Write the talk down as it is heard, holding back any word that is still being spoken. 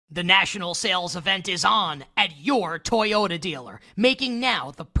The national sales event is on at your Toyota dealer, making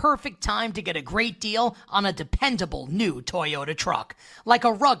now the perfect time to get a great deal on a dependable new Toyota truck. Like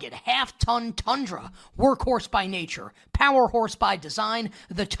a rugged half-ton Tundra, workhorse by nature, power horse by design,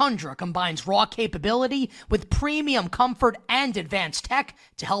 the Tundra combines raw capability with premium comfort and advanced tech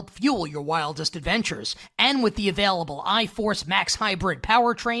to help fuel your wildest adventures. And with the available iForce Max Hybrid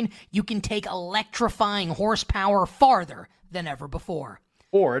powertrain, you can take electrifying horsepower farther than ever before.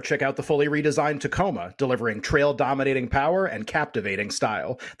 Or check out the fully redesigned Tacoma, delivering trail-dominating power and captivating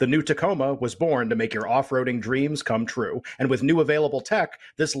style. The new Tacoma was born to make your off-roading dreams come true. And with new available tech,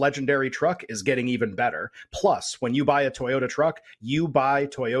 this legendary truck is getting even better. Plus, when you buy a Toyota truck, you buy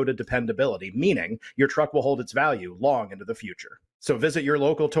Toyota dependability, meaning your truck will hold its value long into the future. So visit your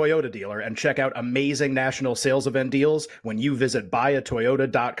local Toyota dealer and check out amazing national sales event deals when you visit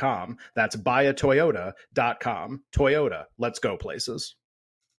buyatoyota.com. That's buyatoyota.com. Toyota, let's go places.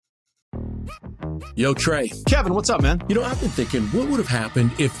 Yo, Trey. Kevin, what's up, man? You know, I've been thinking, what would have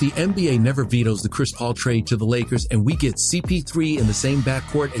happened if the NBA never vetoes the Chris Paul trade to the Lakers and we get CP3 in the same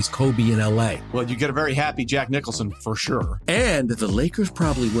backcourt as Kobe in LA? Well, you get a very happy Jack Nicholson, for sure. And the Lakers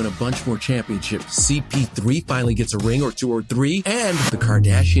probably win a bunch more championships. CP3 finally gets a ring or two or three, and the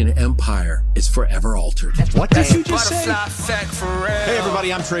Kardashian empire is forever altered. What did you just say? Hey,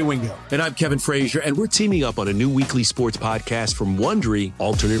 everybody, I'm Trey Wingo. And I'm Kevin Frazier, and we're teaming up on a new weekly sports podcast from Wondery,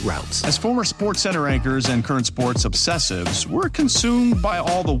 Alternate Routes. As former Sports Center anchors and current sports obsessives, we're consumed by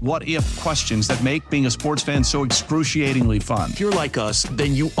all the what-if questions that make being a sports fan so excruciatingly fun. If you're like us,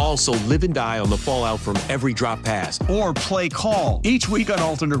 then you also live and die on the fallout from every drop pass. Or play call. Each week on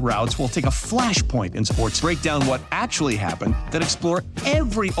Alternate Routes, we'll take a flashpoint in sports, break down what actually happened, then explore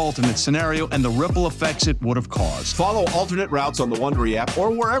every alternate scenario and the ripple effects it would have caused. Follow Alternate Routes on the Wondery app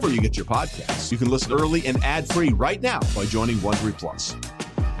or wherever you get your podcasts. You can listen early and ad-free right now by joining Wondery Plus.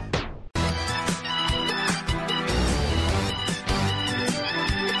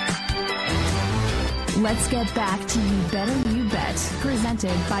 Let's get back to You Better You Bet, presented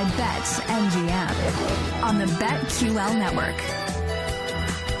by BetMGM on the BetQL network.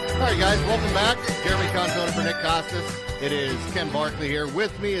 All right, guys, welcome back. Jeremy Cantona for Nick Costas. It is Ken Barkley here.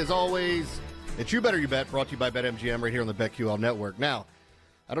 With me, as always, it's You Better You Bet, brought to you by BetMGM right here on the BetQL network. Now,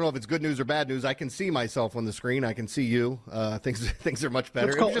 I don't know if it's good news or bad news. I can see myself on the screen. I can see you. Things are much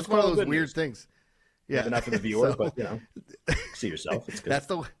better. It's just one of those weird things. Yeah, enough for the viewer, but, you know, see yourself. It's good. That's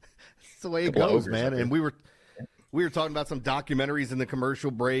the way it goes, man. And we were talking about some documentaries in the commercial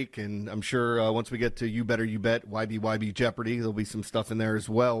break, and I'm sure once we get to You Better You Bet, YBYB Jeopardy, there'll be some stuff in there as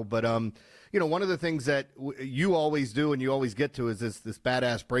well. But you know, one of the things that you always do and you always get to is this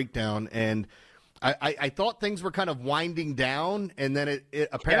badass breakdown. And I thought things were kind of winding down, and then it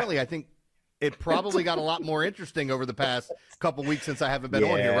apparently I think it probably got a lot more interesting over the past couple weeks since I haven't been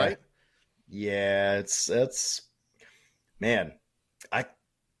on here, right? Yeah, it's man,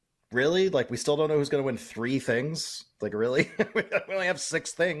 really? Like, we still don't know who's going to win 3 things? Like, really? We only have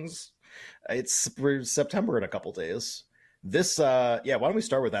 6 things. We're September in a couple days. This, why don't we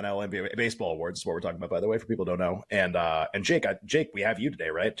start with NL NBA Baseball Awards, is what we're talking about, by the way, for people who don't know. And Jake, we have you today,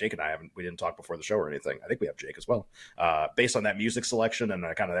 right? Jake and I we didn't talk before the show or anything. I think we have Jake as well. Based on that music selection and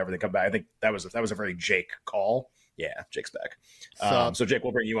kind of everything come back, I think that was a very Jake call. Yeah, Jake's back. So Jake,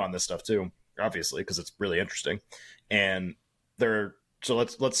 we'll bring you on this stuff too, obviously, because it's really interesting. And So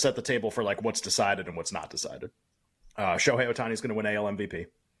let's set the table for like what's decided and what's not decided. Shohei Ohtani is going to win AL MVP.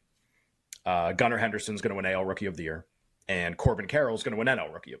 Gunnar Henderson's going to win AL Rookie of the Year, and Corbin Carroll is going to win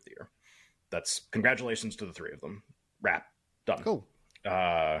NL Rookie of the Year. That's congratulations to the 3 of them. Wrap, done. Cool.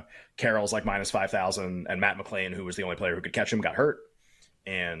 Carroll's like minus 5,000, and Matt McClain, who was the only player who could catch him, got hurt,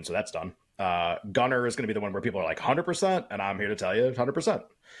 and so that's done. Gunnar is going to be the one where people are like 100%, and I'm here to tell you 100%.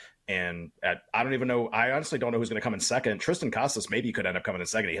 And I don't even know. I honestly don't know who's going to come in second. Tristan Casas maybe could end up coming in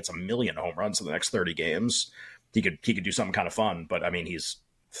second. He hits 1 million home runs in the next 30 games. He could do something kind of fun. But I mean, he's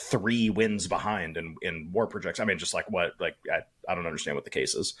 3 wins behind in WAR projects. I mean, just like what? Like I don't understand what the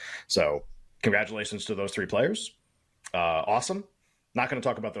case is. So congratulations to those 3 players. Awesome. Not going to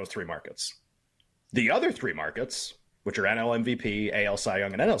talk about those 3 markets. The other 3 markets, which are NL MVP, AL Cy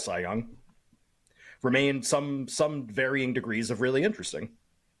Young, and NL Cy Young, remain some varying degrees of really interesting.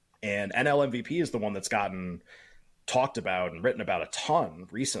 And NL MVP is the one that's gotten talked about and written about a ton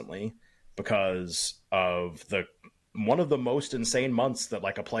recently because of one of the most insane months that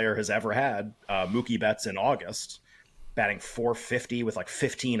like a player has ever had. Mookie Betts in August, batting .450 with like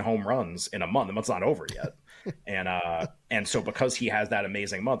 15 home runs in a month. The month's not over yet. And so because he has that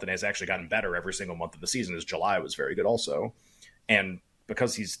amazing month and has actually gotten better every single month of the season, his July was very good also. And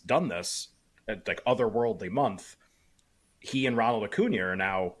because he's done this like otherworldly month, he and Ronald Acuna are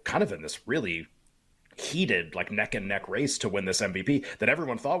now kind of in this really heated, like neck and neck race to win this MVP that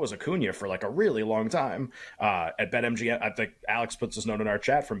everyone thought was Acuna for like a really long time. At BetMGM, I think Alex puts this note in our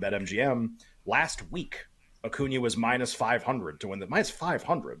chat from BetMGM last week. Acuna was minus 500 to win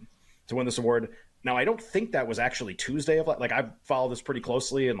this award. Now, I don't think that was actually Tuesday of like I follow this pretty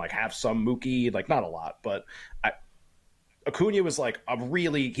closely and like have some Mookie, like not a lot, but Acuna was like I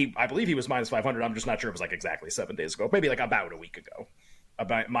believe he was minus 500. I'm just not sure it was like exactly 7 days ago, maybe like about a week ago.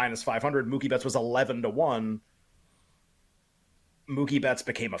 About minus 500. Mookie Betts was 11-1. Mookie Betts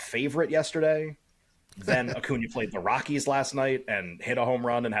became a favorite yesterday. Then Acuna played the Rockies last night and hit a home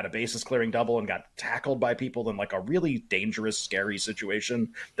run and had a bases clearing double and got tackled by people in like a really dangerous, scary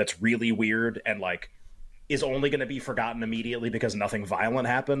situation that's really weird and like is only going to be forgotten immediately because nothing violent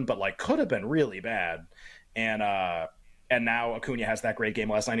happened, but like could have been really bad. And now Acuna has that great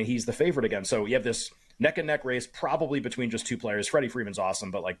game last night and he's the favorite again. So you have this neck and neck race probably between just two players. Freddie Freeman's awesome,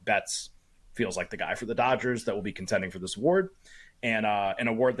 but like Betts feels like the guy for the Dodgers that will be contending for this award. And an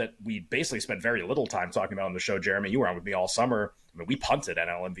award that we basically spent very little time talking about on the show. Jeremy, you were on with me all summer. I mean, we punted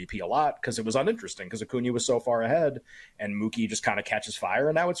NL MVP a lot because it was uninteresting because Acuna was so far ahead and Mookie just kind of catches fire.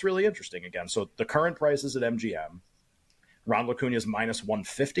 And now it's really interesting again. So the current prices at MGM, Ronald Acuna is minus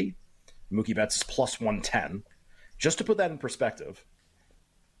 150. Mookie Betts is plus 110. Just to put that in perspective,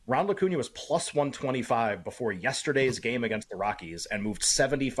 Ronald Acuna was plus 125 before yesterday's game against the Rockies and moved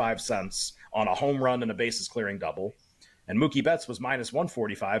 75 cents on a home run and a bases clearing double. And Mookie Betts was minus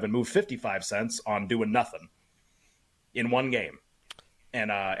 145 and moved 55 cents on doing nothing in one game.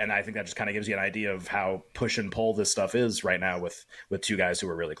 And I think that just kind of gives you an idea of how push and pull this stuff is right now with two guys who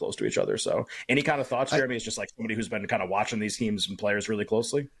are really close to each other. So any kind of thoughts, Jeremy, is just like somebody who's been kind of watching these teams and players really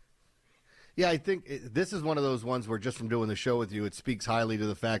closely? Yeah, I think this is one of those ones where just from doing the show with you, it speaks highly to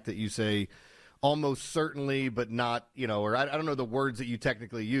the fact that you say almost certainly, but not, or I don't know the words that you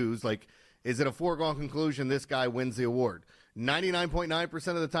technically use. Like, is it a foregone conclusion this guy wins the award? 99.9%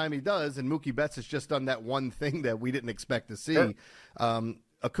 of the time he does, and Mookie Betts has just done that one thing that we didn't expect to see. Sure.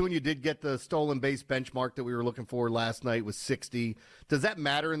 Acuna did get the stolen base benchmark that we were looking for last night with 60. Does that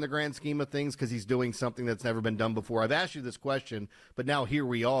matter in the grand scheme of things because he's doing something that's never been done before? I've asked you this question, but now here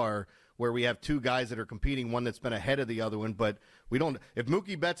we are where we have two guys that are competing, one that's been ahead of the other one, but we don't – if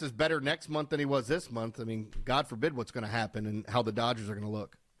Mookie Betts is better next month than he was this month, I mean, God forbid what's going to happen and how the Dodgers are going to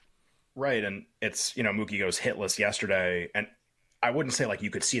look. Right, and it's, Mookie goes hitless yesterday, and I wouldn't say like you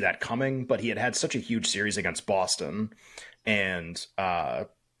could see that coming, but he had such a huge series against Boston, and,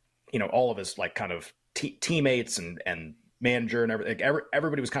 all of his like kind of teammates and manager and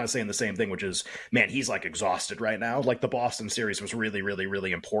everybody was kind of saying the same thing, which is, man, he's like exhausted right now. Like the Boston series was really, really,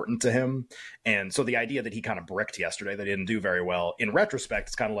 really important to him. And so the idea that he kind of bricked yesterday, that he didn't do very well in retrospect,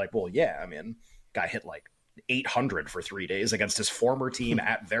 it's kind of like, well, yeah, I mean, guy hit like 800 for 3 days against his former team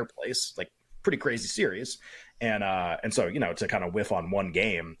at their place, like pretty crazy series. And so, to kind of whiff on one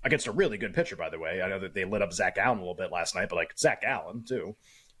game against a really good pitcher, by the way, I know that they lit up Zach Allen a little bit last night, but like Zach Allen too.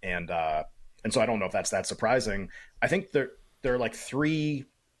 And so I don't know if that's that surprising. I think there are like 3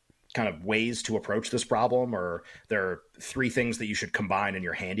 kind of ways to approach this problem, or there are 3 things that you should combine in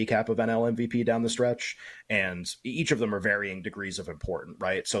your handicap of NL MVP down the stretch. And each of them are varying degrees of important,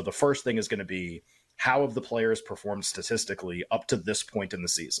 right? So the first thing is going to be, how have the players performed statistically up to this point in the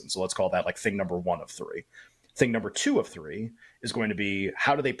season? So let's call that like thing number 1 of 3. Thing number 2 of 3 is going to be,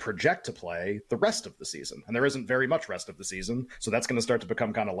 how do they project to play the rest of the season? And there isn't very much rest of the season. So that's going to start to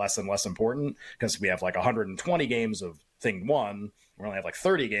become kind of less and less important because we have like 120 games of thing 1. We only have like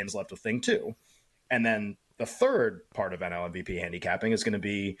 30 games left of thing 2. And then the third part of NL MVP handicapping is going to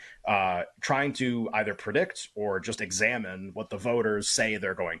be trying to either predict or just examine what the voters say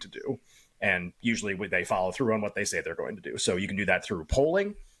they're going to do. And usually they follow through on what they say they're going to do. So you can do that through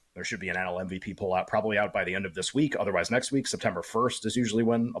polling. There should be an NL MVP poll out, probably out by the end of this week. Otherwise, next week, September 1st is usually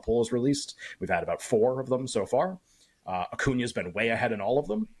when a poll is released. We've had about 4 of them so far. Acuna's been way ahead in all of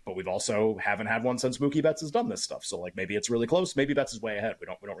them, but we've also haven't had one since Mookie Betts has done this stuff. So like maybe it's really close. Maybe Betts is way ahead. We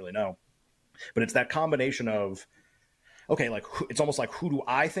don't really know. But it's that combination of, okay, like it's almost like, who do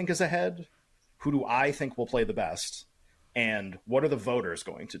I think is ahead? Who do I think will play the best? And what are the voters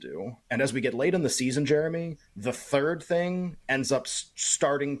going to do? And as we get late in the season, Jeremy, the third thing ends up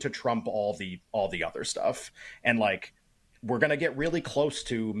starting to trump all the other stuff. And like, we're going to get really close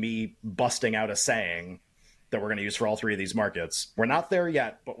to me busting out a saying that we're going to use for all 3 of these markets. We're not there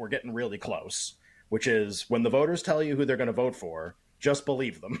yet, but we're getting really close, which is when the voters tell you who they're going to vote for, just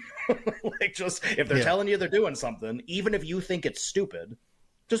believe them. Like, just if they're telling you they're doing something, even if you think it's stupid,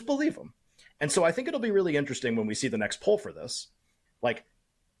 just believe them. And so I think it'll be really interesting when we see the next poll for this. Like,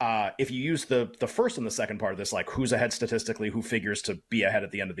 if you use the first and the second part of this, like who's ahead statistically, who figures to be ahead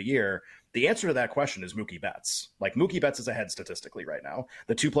at the end of the year, the answer to that question is Mookie Betts. Like Mookie Betts is ahead statistically right now.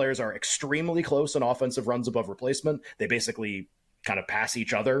 The two players are extremely close in offensive runs above replacement. They basically kind of pass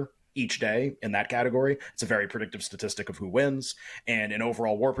each other each day in that category. It's a very predictive statistic of who wins. And in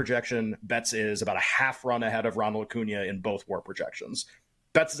overall WAR projection, Betts is about a half run ahead of Ronald Acuna in both WAR projections.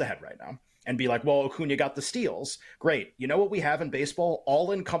 Betts is ahead right now. And be like, well, Acuna got the steals. Great. You know what we have in baseball?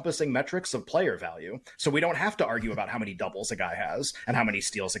 All-encompassing metrics of player value. So we don't have to argue about how many doubles a guy has and how many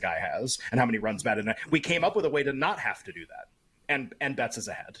steals a guy has and how many runs batted. We came up with a way to not have to do that. And Betts is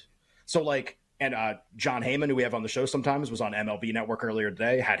ahead. So like, and John Heyman, who we have on the show sometimes, was on MLB Network earlier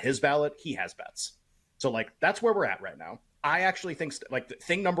today, had his ballot. He has Betts. So like, that's where we're at right now. I actually think like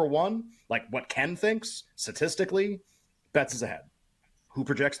thing number one, like what Ken thinks statistically, Betts is ahead. Who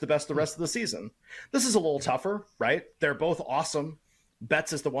projects the best the rest of the season? This is a little tougher, right? They're both awesome.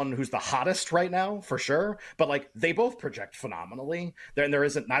 Betts is the one who's the hottest right now, for sure. But like they both project phenomenally. There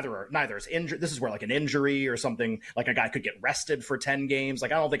isn't neither is injured. This is where like an injury or something, like a guy could get rested for 10 games.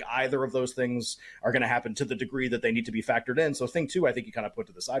 Like I don't think either of those things are going to happen to the degree that they need to be factored in. So thing two, I think you kind of put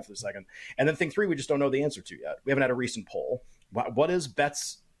to the side for a second. And then thing three, we just don't know the answer to yet. We haven't had a recent poll. What is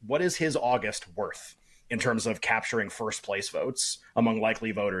Betts? What is his August worth in terms of capturing first place votes among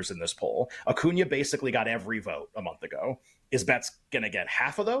likely voters in this poll? Acuna basically got every vote a month ago. Is Betts going to get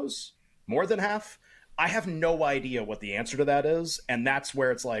half of those? More than half? I have no idea what the answer to that is. And that's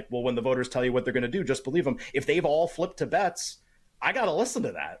where it's like, well, when the voters tell you what they're going to do, just believe them. If they've all flipped to Betts, I got to listen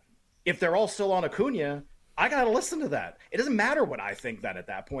to that. If they're all still on Acuna, I got to listen to that. It doesn't matter what I think then at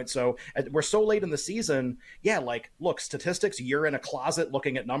that point. So we're so late in the season. Yeah, like, look, statistics, you're in a closet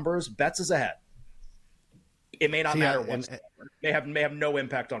looking at numbers. Betts is ahead. It may not matter what may have no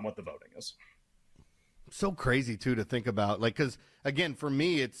impact on what the voting is. So crazy too to think about, like, because again, for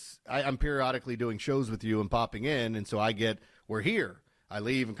me, I'm periodically doing shows with you and popping in, and so we're here. I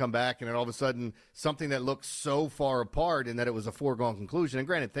leave and come back, and then all of a sudden, something that looks so far apart, and that it was a foregone conclusion. And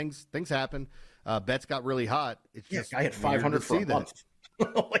granted, things happen. Betts got really hot. It's just I hit 500 for a month.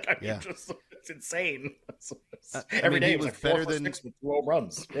 It's insane. Every day it was like better than 6 with 2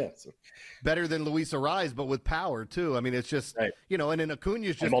 runs. Yeah, better than Luis Ariz, but with power too. I mean, it's just right. And then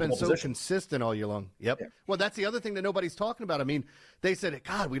Acuna's just been so consistent all year long. Yep. Yeah. Well, that's the other thing that nobody's talking about. I mean, they said,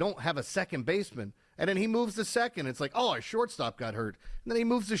 God, we don't have a second baseman, and then he moves to second. It's like, oh, our shortstop got hurt, and then he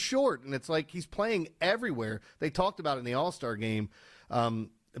moves to short, and it's like he's playing everywhere. They talked about it in the All-Star game.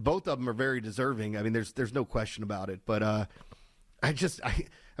 Both of them are very deserving. I mean, there's no question about it. But I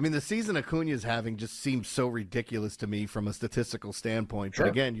mean, the season Acuna is having just seems so ridiculous to me from a statistical standpoint. Sure.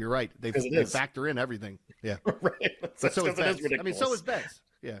 But again, you're right. They factor in everything. Yeah. Right. So is Betts. I mean, so is Betts.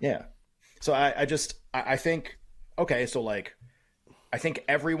 Yeah. Yeah. So I think, okay, so like, I think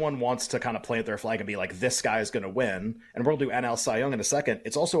everyone wants to kind of plant their flag and be like, this guy is going to win. And we'll do NL Cy Young in a second.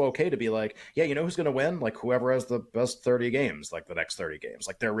 It's also okay to be like, yeah, you know who's going to win? Like whoever has the best 30 games, like the next 30 games.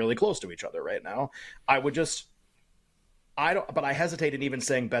 Like they're really close to each other right now. But I hesitate in even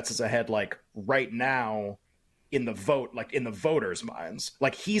saying Betts is ahead, like right now in the vote, like in the voters' minds.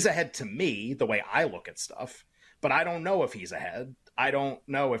 Like he's ahead to me the way I look at stuff, but I don't know if he's ahead. I don't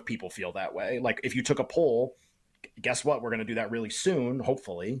know if people feel that way. Like if you took a poll, guess what? We're going to do that really soon,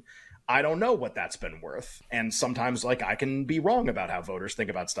 hopefully. I don't know what that's been worth. And sometimes like I can be wrong about how voters think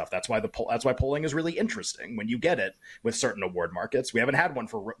about stuff. That's why polling is really interesting when you get it with certain award markets. We haven't had one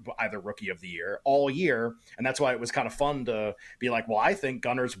for either Rookie of the Year all year. And that's why it was kind of fun to be like, well, I think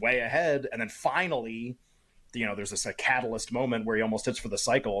Gunner's way ahead. And then finally, there's this catalyst moment where he almost hits for the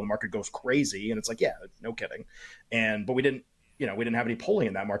cycle and the market goes crazy. And it's like, yeah, no kidding. But we didn't have any polling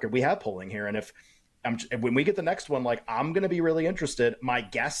in that market. We have polling here. And when we get the next one, like I'm going to be really interested. My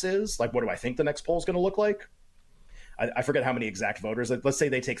guess is like, what do I think the next poll is going to look like? I forget how many exact voters. Let's say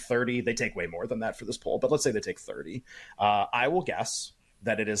they take 30. They take way more than that for this poll, but let's say they take 30. I will guess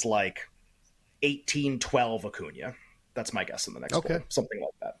that it is like 18-12 Acuna. That's my guess in the next poll, something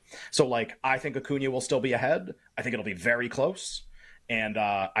like that. So like, I think Acuna will still be ahead. I think it'll be very close. And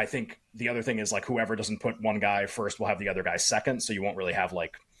I think the other thing is like whoever doesn't put one guy first will have the other guy second. So you won't really have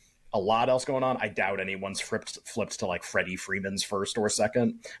like a lot else going on. I doubt anyone's flipped to like Freddie Freeman's first or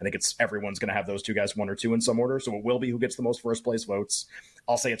second. I think everyone's going to have those two guys 1 or 2 in some order. So it will be who gets the most first place votes.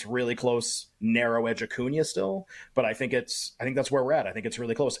 I'll say it's really close, narrow edge Acuna still, but I think that's where we're at. I think it's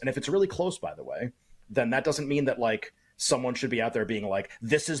really close. And if it's really close, by the way, then that doesn't mean that like someone should be out there being like,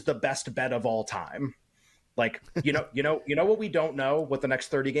 this is the best bet of all time. Like, you know what we don't know what the next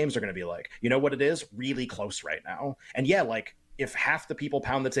 30 games are going to be like. You know what it is? Really close right now. And yeah, like if half the people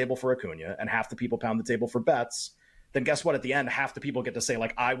pound the table for Acuna and half the people pound the table for Betts, then guess what? At the end, half the people get to say,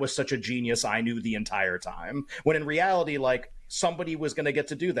 like, I was such a genius, I knew the entire time. When in reality, like, somebody was going to get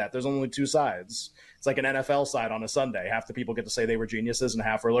to do that. There's only two sides. It's like an NFL side on a Sunday. Half the people get to say they were geniuses, and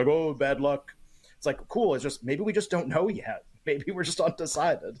half are like, oh, bad luck. It's like, cool. It's just, maybe we just don't know yet. Maybe we're just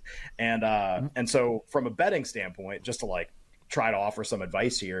undecided. And so from a betting standpoint, just to like try to offer some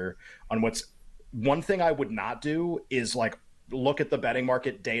advice here on one thing I would not do is like look at the betting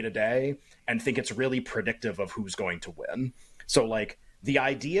market day to day and think it's really predictive of who's going to win. So like the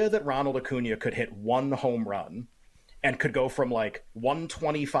idea that Ronald Acuna could hit one home run and could go from like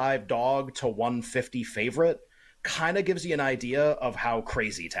 125 dog to 150 favorite kind of gives you an idea of how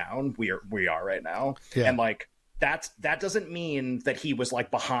crazy town we are right now. Yeah. And like, that doesn't mean that he was like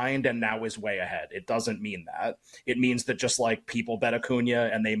behind and now is way ahead. It doesn't mean that. It means that just like people bet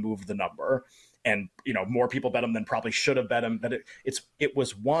Acuna and they moved the number, and you know more people bet him than probably should have bet him. But it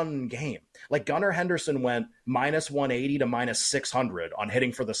was one game. Like Gunnar Henderson went -180 to -600 on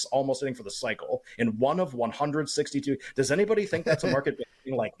almost hitting for the cycle in one of 162. Does anybody think that's a market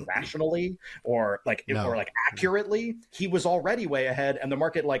betting like rationally or like no. or like accurately? He was already way ahead, and the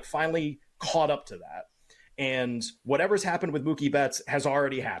market like finally caught up to that. And whatever's happened with Mookie Betts has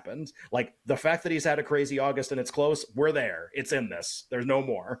already happened. Like the fact that he's had a crazy August and it's close, we're there. It's in this. There's no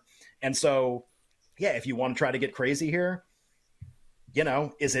more. And so, yeah, if you want to try to get crazy here, you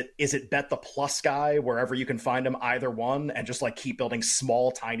know, is it bet the plus guy wherever you can find him, either one, and just like keep building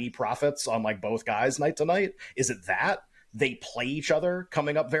small, tiny profits on like both guys night to night? Is it that? They play each other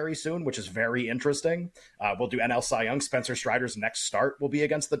coming up very soon, which is very interesting. We'll do NL Cy Young. Spencer Strider's next start will be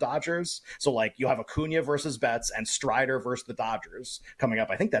against the Dodgers. So, like, you'll have Acuna versus Betts and Strider versus the Dodgers coming up.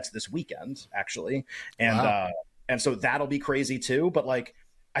 I think that's this weekend, actually. And wow. And so that'll be crazy, too. But, like,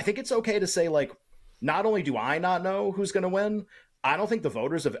 I think it's okay to say, like, not only do I not know who's going to win, I don't think the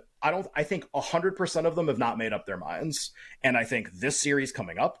voters I think 100% of them have not made up their minds. And I think this series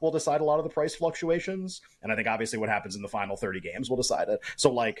coming up will decide a lot of the price fluctuations. And I think obviously what happens in the final 30 games will decide it.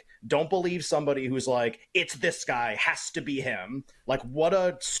 So like, don't believe somebody who's like, it's this guy, has to be him. Like, what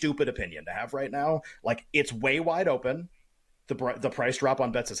a stupid opinion to have right now. Like, it's way wide open. The price drop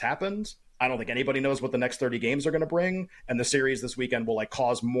on bets has happened. I don't think anybody knows what the next 30 games are going to bring. And the series this weekend will like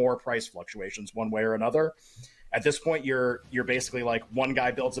cause more price fluctuations one way or another. At this point, you're basically like one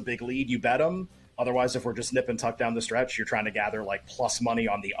guy builds a big lead, you bet him. Otherwise, if we're just nip and tuck down the stretch, you're trying to gather like plus money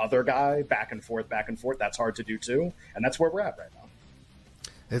on the other guy back and forth. That's hard to do too. And that's where we're at right now.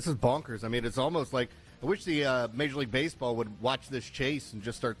 This is bonkers. I mean, it's almost like I wish the Major League Baseball would watch this chase and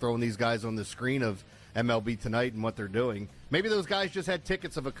just start throwing these guys on the screen of MLB Tonight and what they're doing. Maybe those guys just had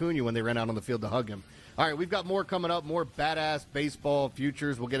tickets of Acuna when they ran out on the field to hug him. All right, we've got more coming up, more badass baseball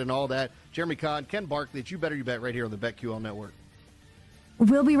futures. We'll get into all that. Jeremy Kahn, Ken Barkley, it's You Better You Bet right here on the BetQL Network.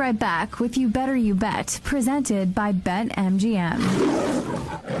 We'll be right back with You Better You Bet, presented by BetMGM.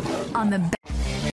 On the